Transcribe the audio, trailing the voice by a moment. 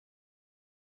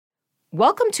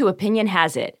Welcome to Opinion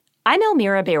Has It. I'm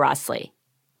Elmira Bayrasli.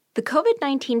 The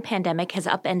COVID-19 pandemic has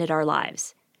upended our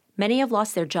lives. Many have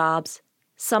lost their jobs.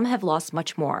 Some have lost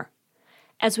much more.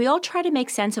 As we all try to make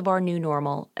sense of our new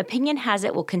normal, Opinion Has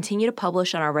It will continue to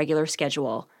publish on our regular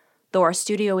schedule, though our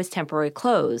studio is temporarily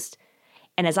closed,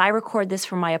 and as I record this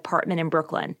from my apartment in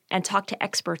Brooklyn and talk to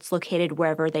experts located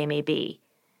wherever they may be.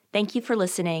 Thank you for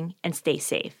listening and stay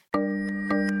safe.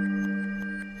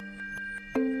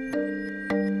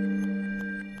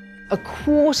 A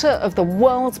quarter of the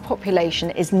world's population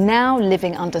is now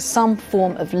living under some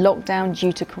form of lockdown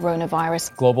due to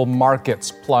coronavirus. Global markets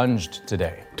plunged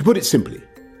today. To put it simply,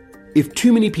 if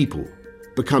too many people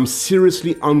become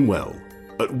seriously unwell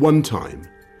at one time,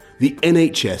 the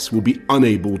NHS will be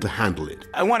unable to handle it.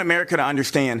 I want America to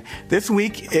understand this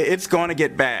week it's going to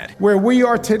get bad. Where we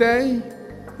are today,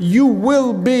 you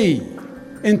will be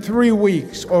in 3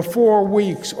 weeks or 4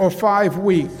 weeks or 5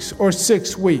 weeks or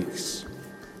 6 weeks.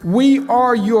 We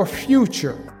are your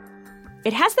future.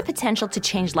 It has the potential to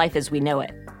change life as we know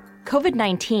it.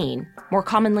 COVID-19, more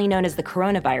commonly known as the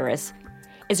coronavirus,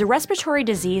 is a respiratory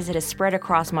disease that has spread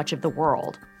across much of the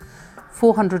world.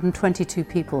 422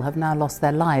 people have now lost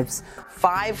their lives.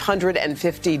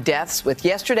 550 deaths, with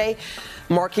yesterday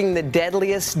marking the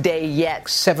deadliest day yet.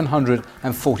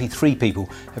 743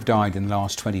 people have died in the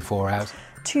last 24 hours.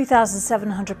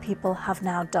 2,700 people have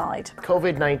now died.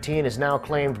 COVID-19 has now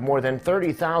claimed more than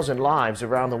 30,000 lives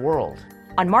around the world.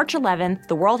 On March 11th,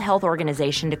 the World Health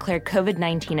Organization declared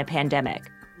COVID-19 a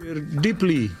pandemic. We're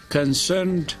deeply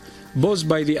concerned both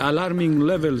by the alarming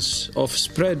levels of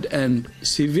spread and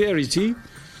severity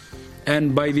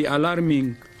and by the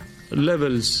alarming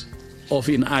levels of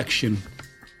inaction.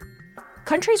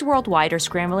 Countries worldwide are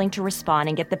scrambling to respond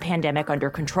and get the pandemic under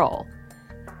control.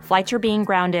 Flights are being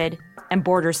grounded and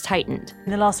borders tightened.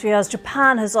 In the last few years,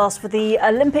 Japan has asked for the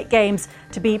Olympic Games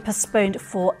to be postponed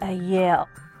for a year.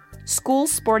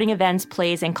 Schools, sporting events,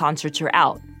 plays, and concerts are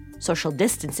out. Social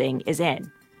distancing is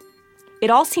in. It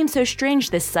all seems so strange,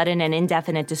 this sudden and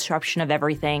indefinite disruption of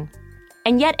everything.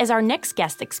 And yet, as our next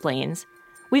guest explains,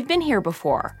 we've been here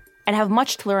before and have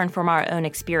much to learn from our own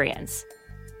experience.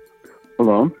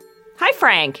 Hello. Hi,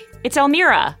 Frank. It's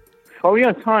Elmira. Oh,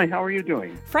 yes. Hi. How are you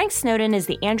doing? Frank Snowden is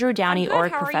the Andrew Downey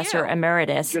Orrick Professor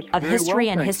Emeritus of History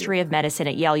and History of Medicine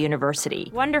at Yale University.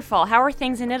 Wonderful. How are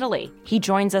things in Italy? He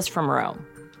joins us from Rome.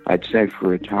 I'd say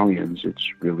for Italians, it's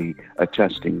really a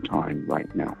testing time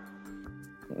right now.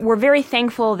 We're very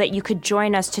thankful that you could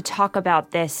join us to talk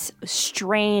about this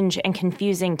strange and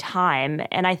confusing time.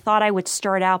 And I thought I would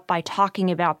start out by talking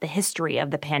about the history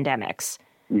of the pandemics.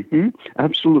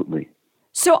 Absolutely.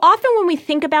 So often when we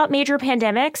think about major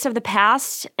pandemics of the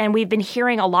past, and we've been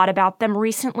hearing a lot about them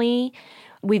recently,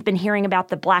 we've been hearing about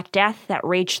the Black Death that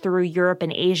raged through Europe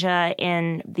and Asia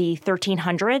in the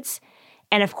 1300s.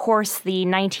 And of course, the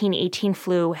 1918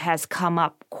 flu has come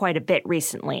up quite a bit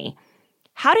recently.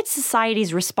 How did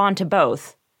societies respond to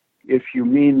both? If you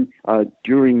mean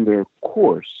during their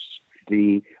course,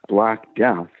 the Black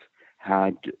Death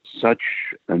had such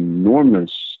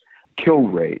enormous kill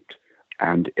rate,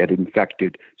 and it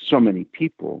infected so many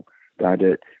people that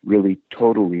it really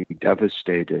totally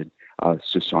devastated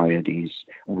societies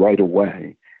right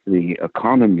away. The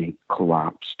economy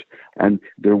collapsed, and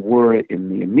there were, in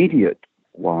the immediate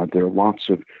there are lots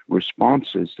of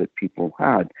responses that people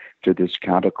had to this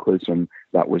cataclysm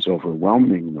that was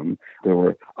overwhelming them. There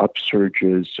were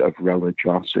upsurges of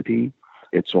religiosity.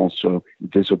 It's also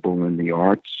visible in the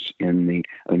arts, in the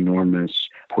enormous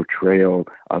portrayal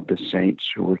of the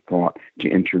saints who were thought to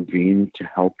intervene to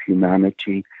help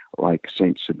humanity, like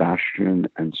Saint Sebastian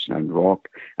and San Roque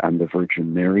and the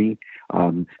Virgin Mary.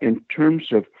 In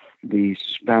terms of the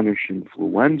Spanish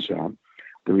influenza,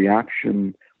 the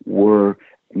reaction were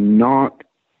not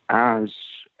as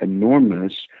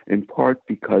enormous, in part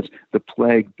because the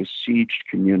plague besieged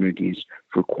communities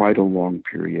for quite a long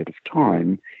period of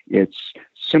time. Its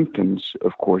symptoms,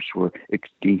 of course, were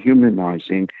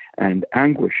dehumanizing and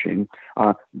anguishing.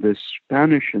 The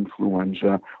Spanish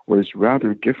influenza was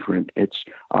rather different. It's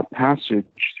a passage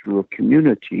through a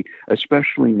community,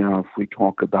 especially now if we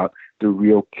talk about the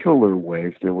real killer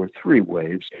wave. There were 3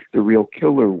 waves. The real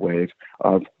killer wave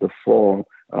of the fall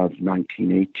of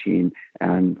 1918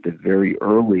 and the very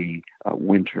early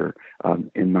winter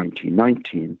in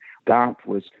 1919. That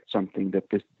was something that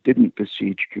didn't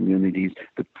besiege communities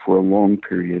for a long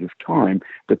period of time.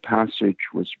 The passage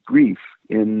was brief.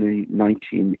 In the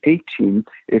 1918,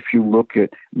 if you look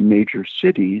at major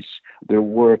cities, there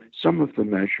were some of the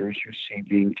measures you see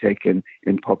being taken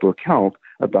in public health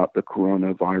about the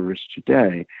coronavirus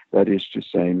today. That is to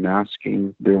say,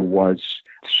 masking. There was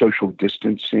social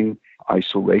distancing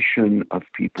isolation of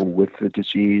people with the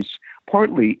disease.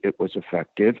 Partly it was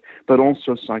effective, but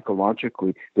also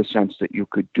psychologically, the sense that you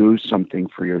could do something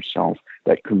for yourself,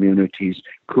 that communities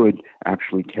could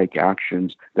actually take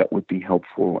actions that would be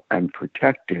helpful and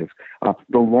protective.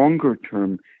 The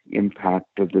longer-term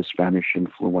impact of the Spanish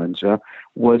influenza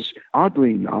was,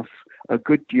 oddly enough, a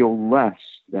good deal less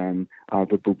than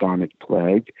the bubonic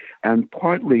plague. And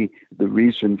partly the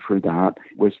reason for that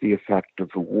was the effect of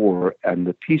the war and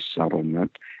the peace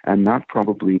settlement. And that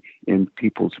probably in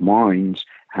people's minds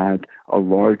had a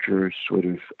larger sort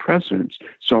of presence.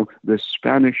 So the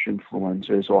Spanish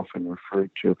influenza is often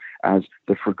referred to as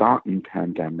the forgotten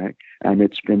pandemic. And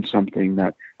it's been something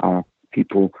that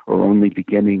people are only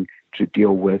beginning to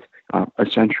deal with a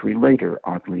century later,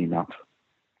 oddly enough.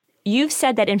 You've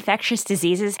said that infectious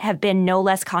diseases have been no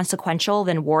less consequential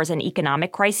than wars and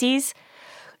economic crises,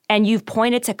 and you've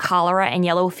pointed to cholera and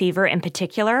yellow fever in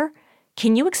particular.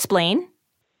 Can you explain?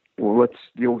 Well, let's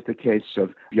deal with the case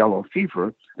of yellow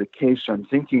fever. The case I'm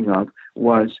thinking of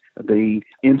was the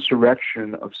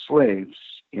insurrection of slaves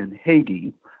in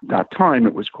Haiti. At that time,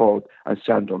 it was called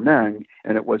Saint-Domingue,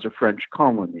 and it was a French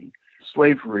colony.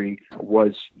 Slavery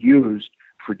was used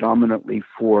predominantly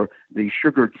for the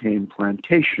sugarcane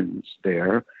plantations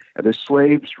there. The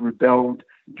slaves rebelled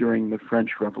during the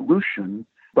French Revolution,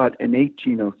 but in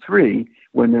 1803,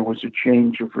 when there was a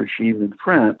change of regime in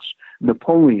France,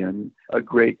 Napoleon, a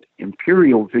great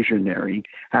imperial visionary,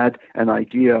 had an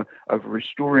idea of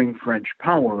restoring French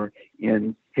power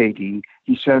in Haiti.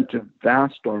 He sent a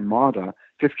vast armada,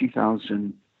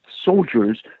 50,000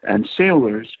 soldiers and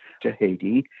sailors to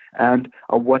Haiti. And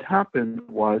what happened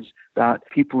was that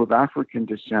people of African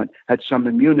descent had some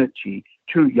immunity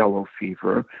to yellow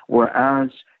fever,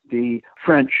 whereas the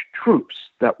French troops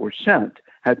that were sent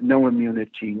had no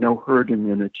immunity, no herd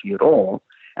immunity at all.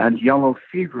 And yellow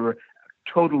fever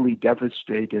totally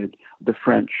devastated the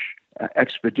French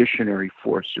expeditionary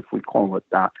force, if we call it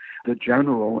that. The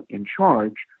general in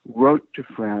charge wrote to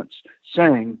France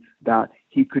saying that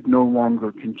he could no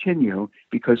longer continue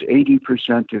because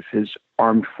 80% of his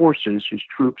armed forces, his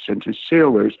troops and his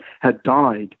sailors, had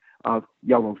died of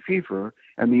yellow fever,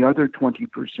 and the other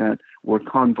 20% were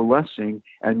convalescing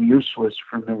and useless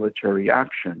for military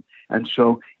action. And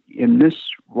so in this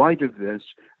light of this,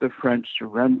 the French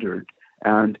surrendered,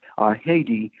 and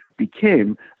Haiti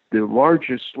became the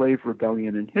largest slave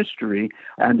rebellion in history,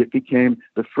 and it became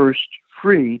the first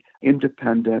free,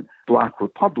 independent Black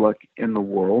republic in the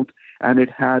world. And it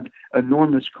had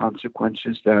enormous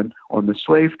consequences then on the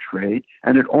slave trade,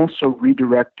 and it also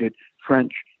redirected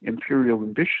French imperial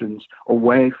ambitions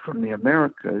away from the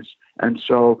Americas. And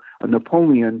so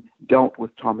Napoleon dealt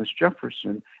with Thomas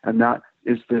Jefferson, and that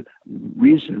is the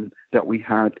reason that we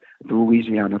had the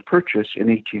Louisiana Purchase in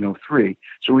 1803.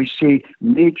 So we see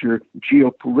major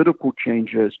geopolitical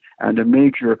changes and a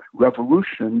major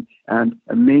revolution and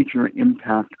a major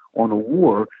impact on a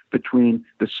war between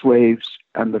the slaves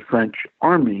and the French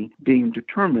army being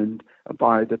determined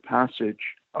by the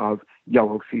passage of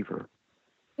yellow fever.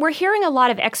 We're hearing a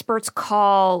lot of experts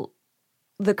call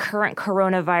the current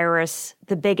coronavirus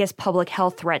the biggest public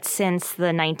health threat since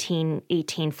the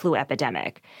 1918 flu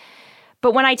epidemic.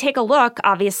 But when I take a look,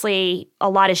 obviously, a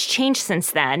lot has changed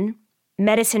since then.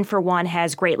 Medicine, for one,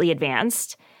 has greatly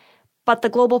advanced, but the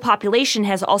global population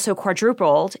has also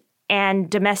quadrupled, and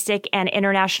domestic and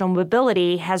international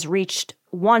mobility has reached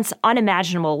once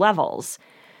unimaginable levels.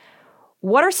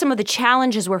 What are some of the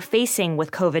challenges we're facing with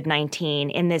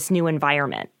COVID-19 in this new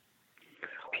environment?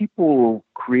 People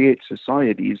create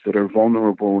societies that are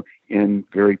vulnerable in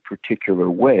very particular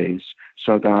ways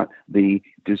so that the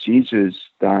diseases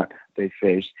that they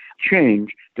face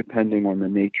change depending on the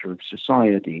nature of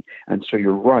society. And so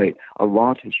you're right, a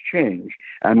lot has changed,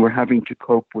 and we're having to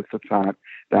cope with the fact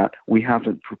that we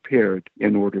haven't prepared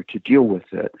in order to deal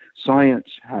with it. Science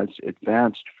has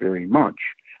advanced very much,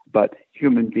 but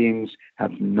human beings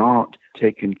have not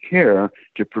taken care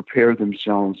to prepare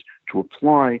themselves to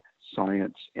apply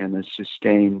science in a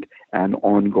sustained and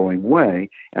ongoing way.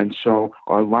 And so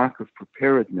our lack of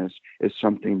preparedness is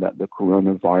something that the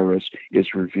coronavirus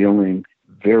is revealing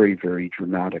very, very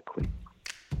dramatically.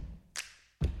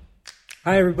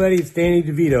 Hi, everybody. It's Danny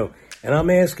DeVito, and I'm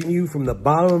asking you from the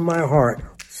bottom of my heart,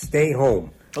 stay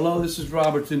home. Hello, this is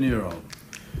Robert De Niro.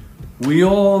 We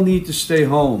all need to stay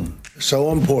home.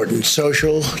 So important.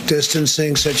 Social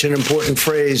distancing, such an important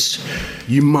phrase.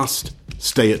 You must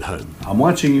stay at home. I'm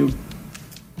watching you.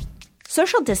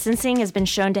 Social distancing has been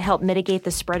shown to help mitigate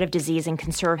the spread of disease and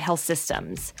conserve health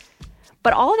systems.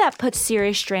 But all of that puts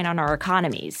serious strain on our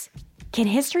economies. Can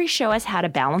history show us how to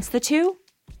balance the two?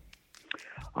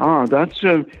 That's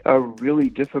a really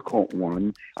difficult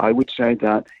one. I would say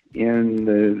that in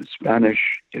the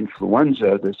Spanish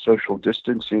influenza, the social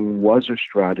distancing was a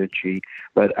strategy.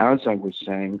 But as I was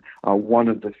saying, one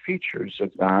of the features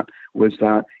of that was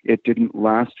that it didn't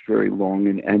last very long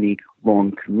in any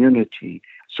long community.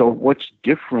 So what's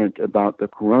different about the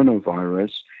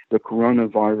coronavirus? The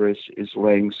coronavirus is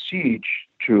laying siege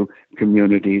to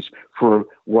communities for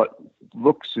what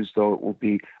looks as though it will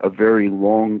be a very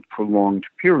long, prolonged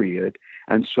period.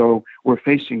 And so we're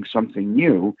facing something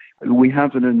new. We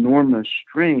have an enormous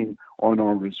strain on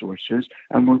our resources,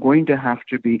 and we're going to have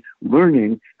to be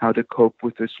learning how to cope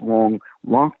with this long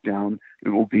lockdown. It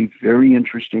will be very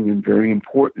interesting and very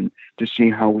important to see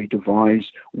how we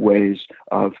devise ways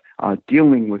of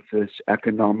dealing with this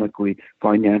economically,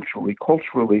 financially,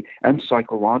 culturally, and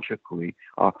psychologically.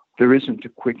 There isn't a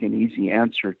quick and easy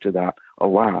answer to that,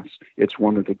 alas. It's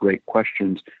one of the great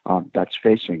questions that's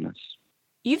facing us.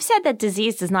 You've said that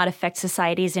disease does not affect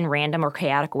societies in random or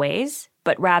chaotic ways,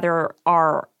 but rather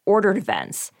are ordered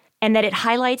events, and that it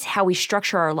highlights how we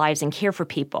structure our lives and care for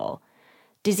people.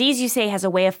 Disease, you say, has a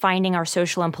way of finding our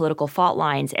social and political fault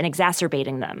lines and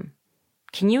exacerbating them.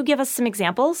 Can you give us some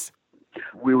examples?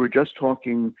 We were just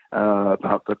talking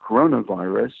about the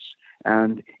coronavirus,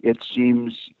 and it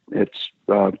seems it's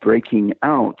breaking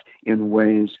out in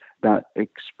ways that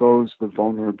expose the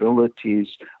vulnerabilities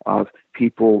of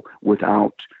people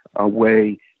without a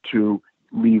way to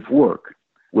leave work,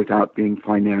 without being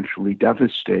financially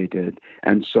devastated.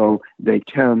 And so they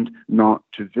tend not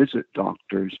to visit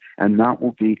doctors, and that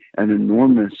will be an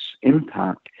enormous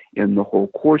impact in the whole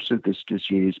course of this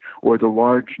disease, or the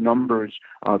large numbers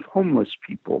of homeless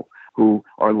people who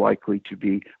are likely to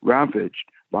be ravaged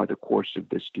by the course of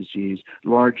this disease,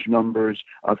 large numbers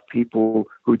of people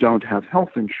who don't have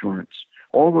health insurance.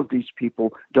 All of these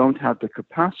people don't have the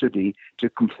capacity to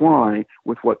comply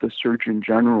with what the Surgeon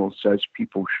General says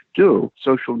people should do.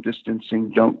 Social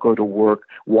distancing, don't go to work,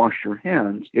 wash your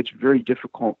hands. It's very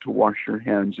difficult to wash your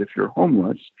hands if you're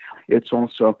homeless. It's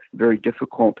also very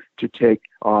difficult to take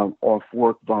off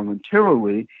work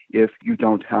voluntarily if you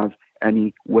don't have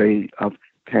any way of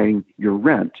paying your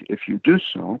rent if you do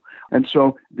so. And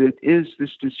so this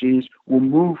disease will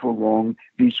move along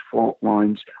these fault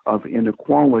lines of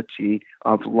inequality,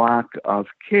 of lack of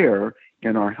care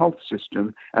in our health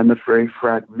system, and the very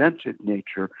fragmented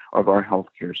nature of our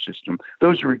healthcare system.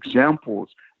 Those are examples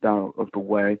now of the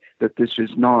way that this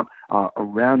is not a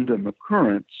random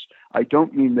occurrence. I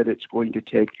don't mean that it's going to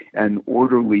take an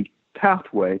orderly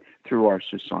pathway through our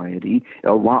society.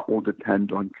 A lot will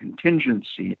depend on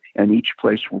contingency, and each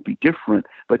place will be different.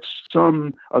 But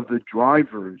some of the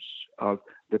drivers of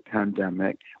the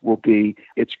pandemic will be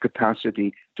its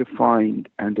capacity to find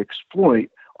and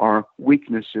exploit our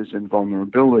weaknesses and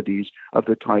vulnerabilities of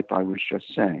the type I was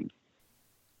just saying.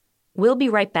 We'll be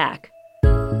right back.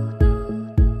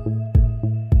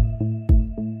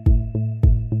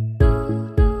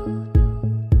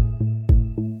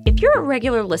 If you're a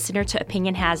regular listener to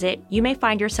Opinion Has It, you may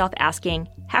find yourself asking,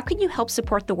 how can you help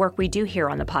support the work we do here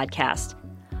on the podcast?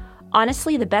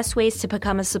 Honestly, the best way is to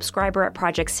become a subscriber at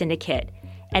Project Syndicate.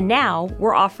 And now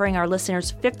we're offering our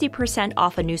listeners 50%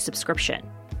 off a new subscription.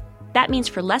 That means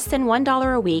for less than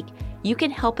 $1 a week, you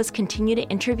can help us continue to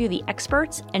interview the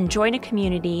experts and join a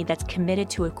community that's committed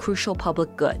to a crucial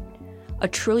public good, a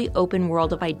truly open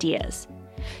world of ideas.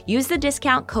 Use the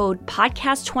discount code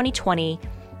PODCAST2020,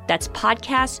 that's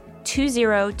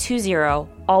podcast2020,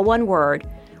 all one word,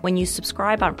 when you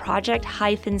subscribe on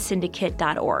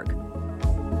project-syndicate.org.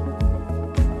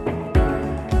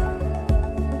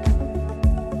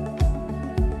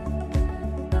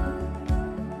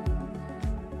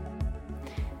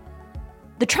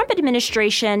 The Trump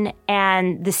administration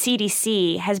and the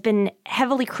CDC has been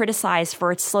heavily criticized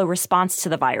for its slow response to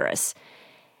the virus.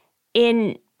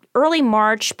 In early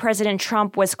March, President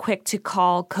Trump was quick to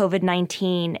call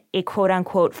COVID-19 a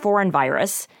quote-unquote foreign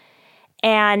virus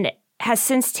and has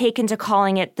since taken to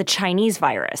calling it the Chinese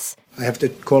virus. I have to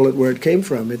call it where it came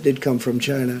from. It did come from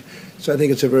China, so I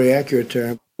think it's a very accurate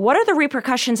term. What are the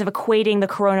repercussions of equating the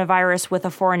coronavirus with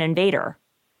a foreign invader?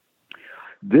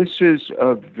 This is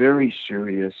a very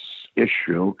serious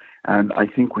issue, and I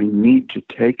think we need to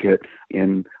take it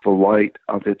in the light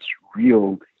of its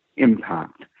real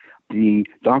impact. The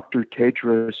Dr.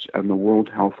 Tedros and the World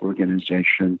Health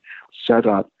Organization set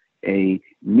up a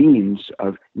means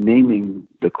of naming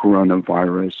the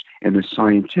coronavirus in a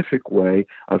scientific way.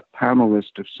 A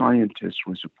panelist of scientists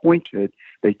was appointed.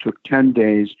 They took 10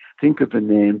 days, think of a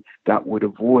name that would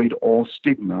avoid all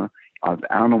stigma, of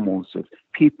animals, of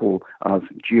people, of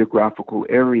geographical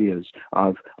areas,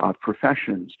 of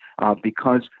professions,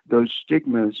 because those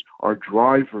stigmas are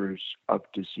drivers of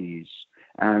disease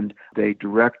and they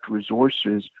direct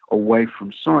resources away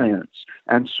from science.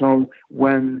 And so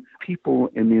when people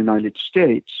in the United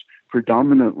States,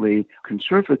 predominantly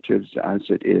conservatives as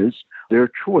it is, their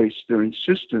choice, their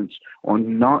insistence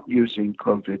on not using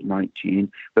COVID-19,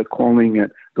 but calling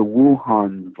it the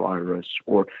Wuhan virus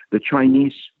or the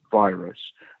Chinese virus,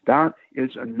 that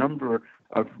is a number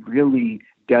of really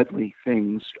deadly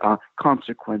things,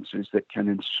 consequences that can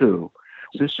ensue.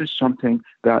 This is something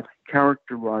that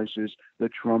characterizes the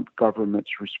Trump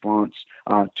government's response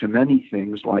to many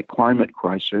things like climate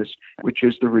crisis, which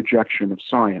is the rejection of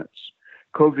science.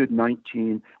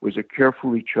 COVID-19 was a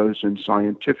carefully chosen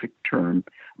scientific term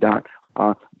that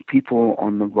people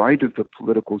on the right of the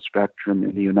political spectrum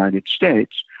in the United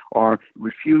States are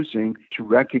refusing to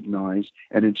recognize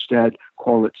and instead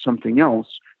call it something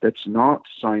else that's not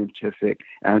scientific,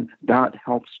 and that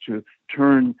helps to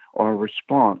turn our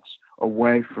response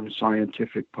away from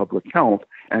scientific public health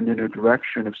and in a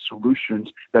direction of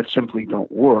solutions that simply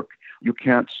don't work. You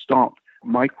can't stop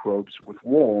microbes with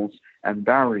walls and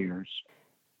barriers.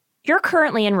 You're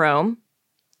currently in Rome.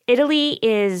 Italy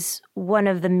is one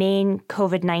of the main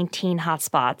COVID-19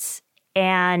 hotspots,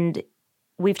 and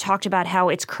we've talked about how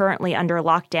it's currently under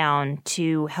lockdown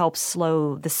to help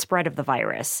slow the spread of the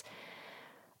virus.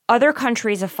 Other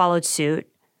countries have followed suit.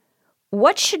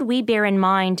 What should we bear in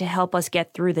mind to help us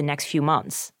get through the next few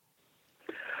months?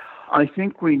 I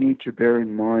think we need to bear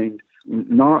in mind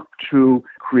not to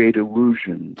create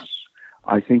illusions.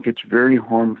 I think it's very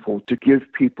harmful to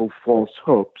give people false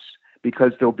hopes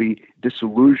because they'll be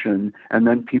disillusioned and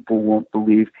then people won't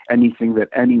believe anything that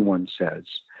anyone says.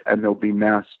 And there'll be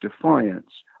mass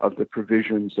defiance of the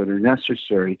provisions that are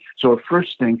necessary. So the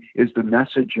first thing is the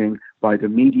messaging by the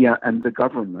media and the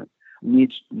government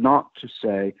needs not to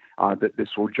say that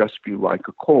this will just be like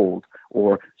a cold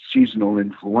or seasonal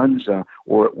influenza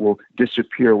or it will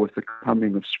disappear with the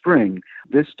coming of spring.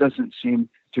 This doesn't seem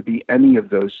to be any of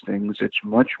those things. It's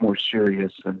much more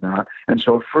serious than that. And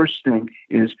so first thing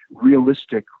is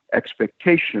realistic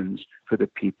expectations for the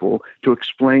people, to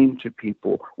explain to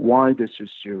people why this is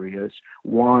serious,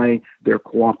 why their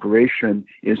cooperation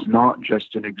is not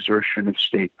just an exertion of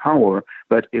state power,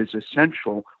 but is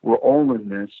essential. We're all in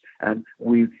this, and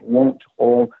we won't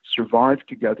all survive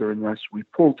together unless we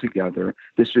pull together.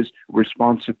 This is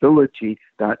responsibility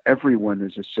that everyone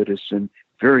as a citizen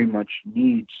very much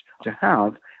needs to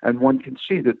have. And one can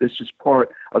see that this is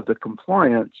part of the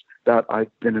compliance that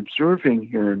I've been observing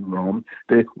here in Rome.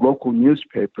 The local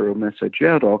newspaper, Il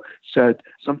Messaggero, said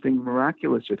something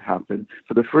miraculous had happened.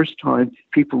 For the first time,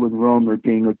 people in Rome are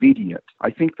being obedient. I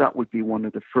think that would be one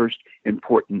of the first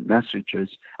important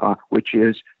messages, which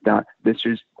is that this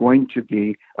is going to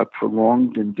be a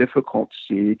prolonged and difficult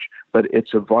siege, but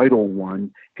it's a vital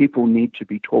one. People need to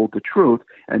be told the truth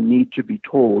and need to be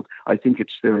told, I think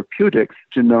it's therapeutic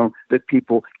to know that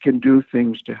people can do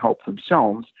things to help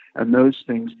themselves, and those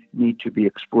things need to be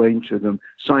explained to them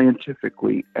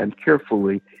scientifically and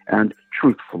carefully and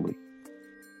truthfully.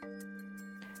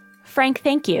 Frank,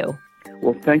 thank you.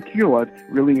 Well, thank you. I've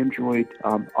really enjoyed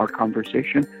our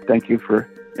conversation. Thank you for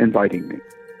inviting me.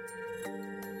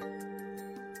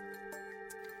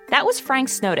 That was Frank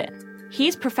Snowden.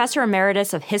 He's Professor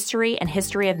Emeritus of History and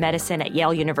History of Medicine at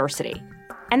Yale University.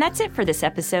 And that's it for this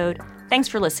episode. Thanks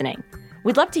for listening.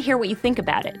 We'd love to hear what you think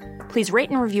about it. Please rate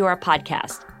and review our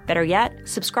podcast. Better yet,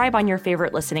 subscribe on your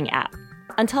favorite listening app.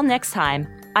 Until next time,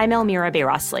 I'm Elmira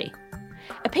Beyrosli.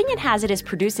 Opinion Has It is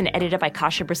produced and edited by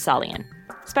Kasia Brisalian.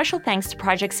 Special thanks to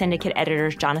Project Syndicate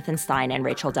editors Jonathan Stein and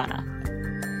Rachel Dunna.